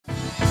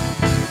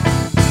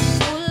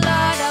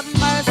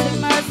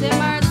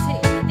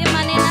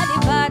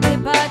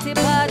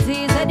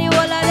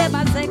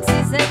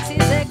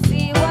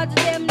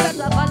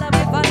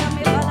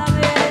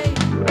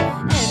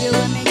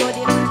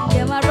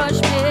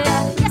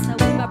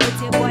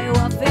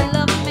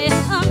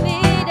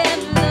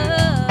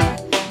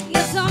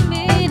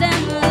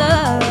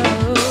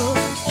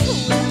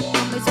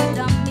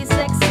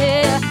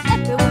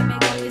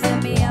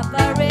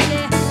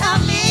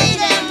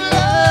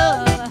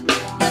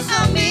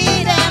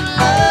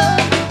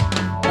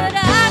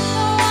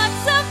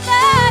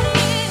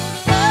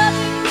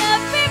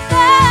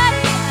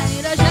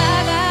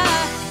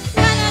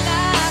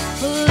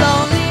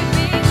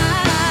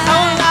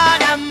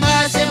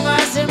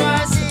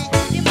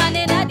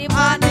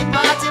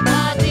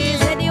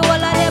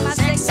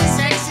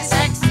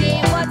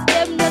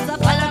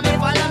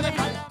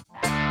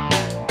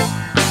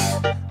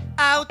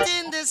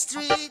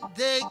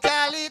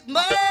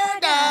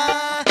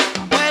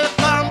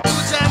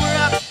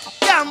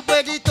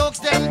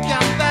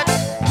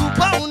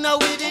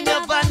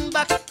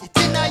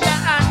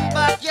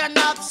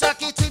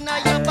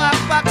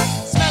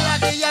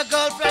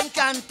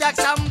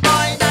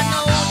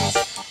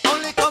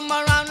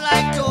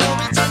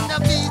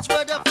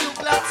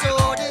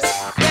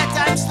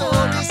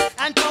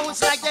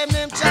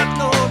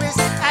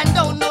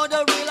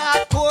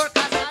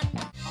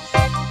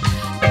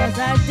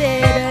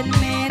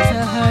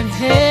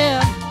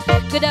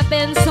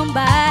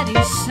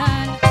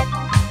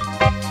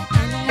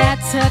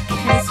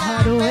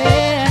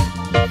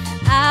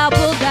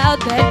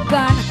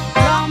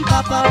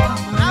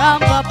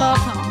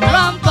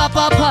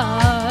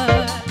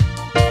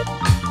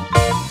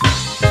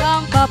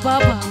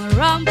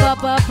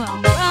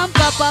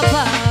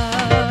papa.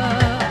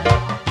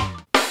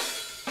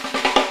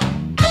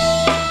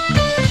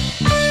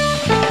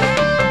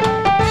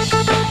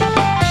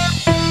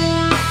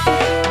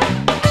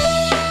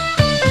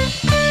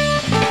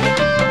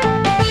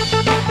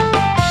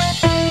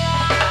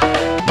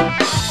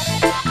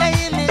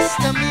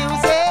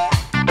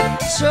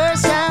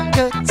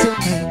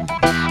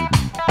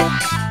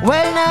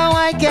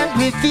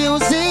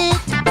 Refuse it,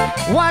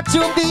 what to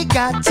be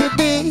got to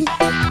be.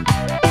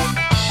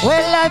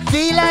 Well, I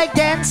feel like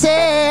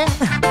dancing,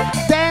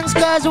 dance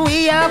cause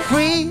we are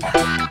free.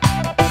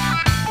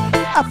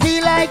 I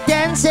feel like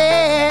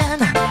dancing,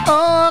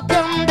 oh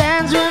come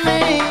dance with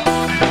me.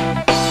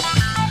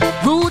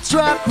 Roots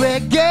rock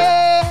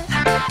reggae,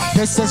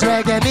 this is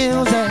reggae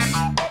music.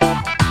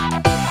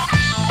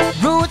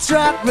 Roots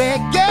rock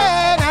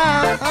reggae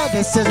now, oh,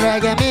 this is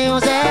reggae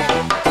music.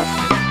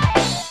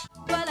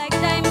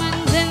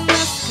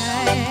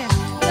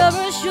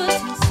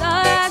 Shooting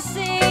star, I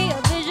see a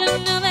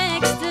vision of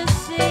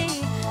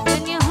ecstasy.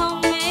 When you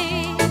hold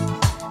me,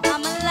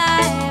 I'm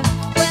alive.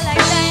 We're like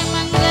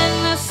diamonds in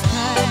the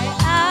sky.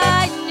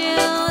 I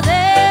knew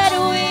that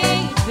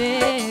we'd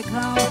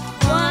become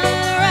one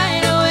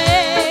right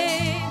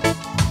away.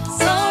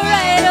 So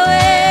right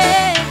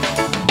away.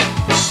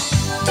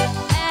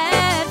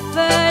 At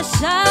first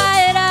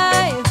sight,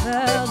 I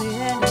felt the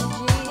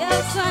energy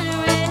of sun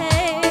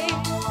rays.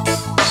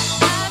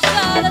 I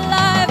saw the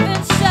life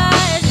inside.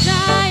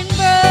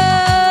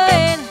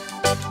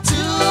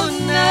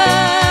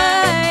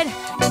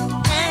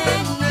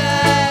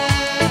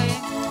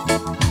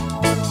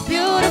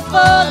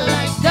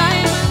 Like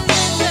diamonds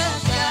in the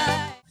sky.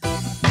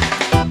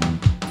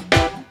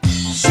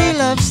 She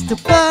loves to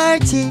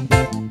party,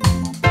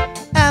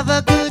 have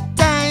a good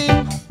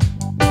time.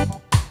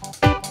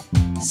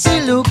 She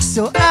looks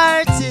so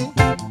arty,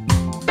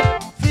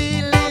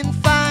 feeling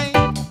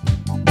fine.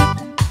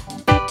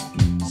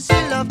 She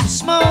loves to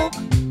smoke,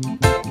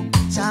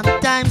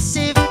 sometimes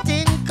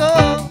sifting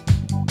coke.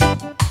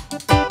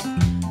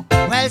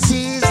 Well,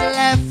 she's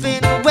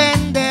laughing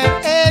when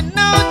there ain't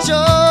no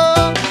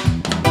joke.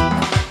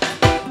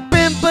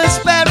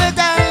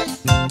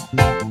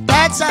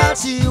 That's all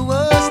she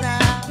was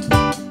now.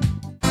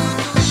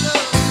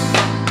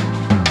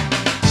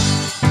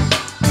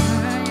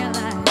 Turn your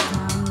light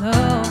down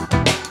low.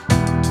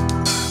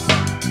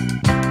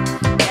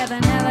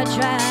 Never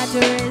tried to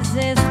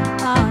resist,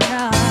 oh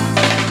no.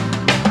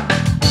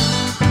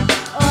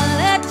 Oh,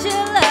 let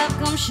your love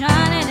come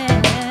shining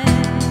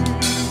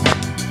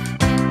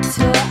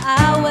into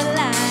our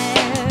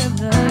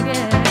lives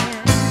again.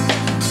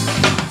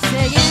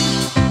 Saying,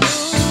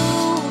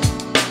 ooh,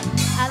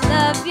 I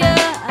love you.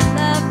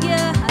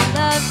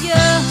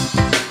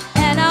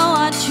 And I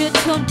want you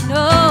to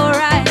know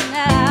right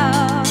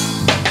now,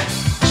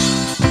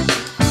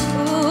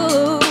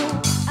 ooh,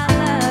 I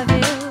love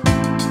you.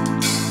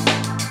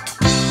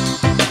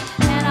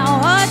 And I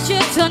want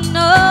you to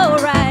know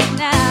right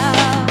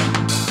now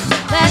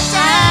that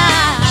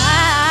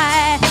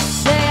I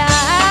say I.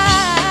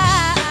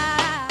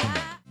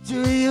 Do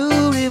you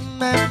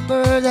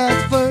remember that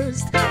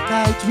first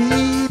night we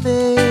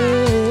met?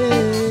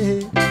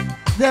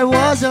 There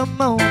was a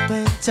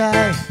moment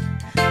I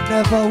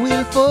never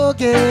will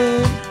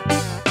forget.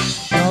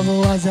 Love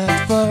was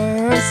at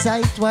first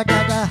sight,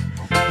 whatever.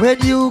 When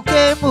you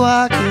came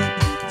walking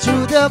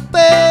through the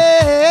pale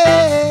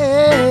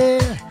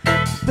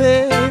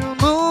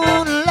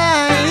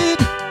moonlight,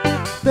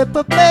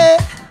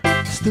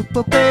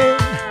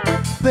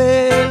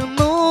 pale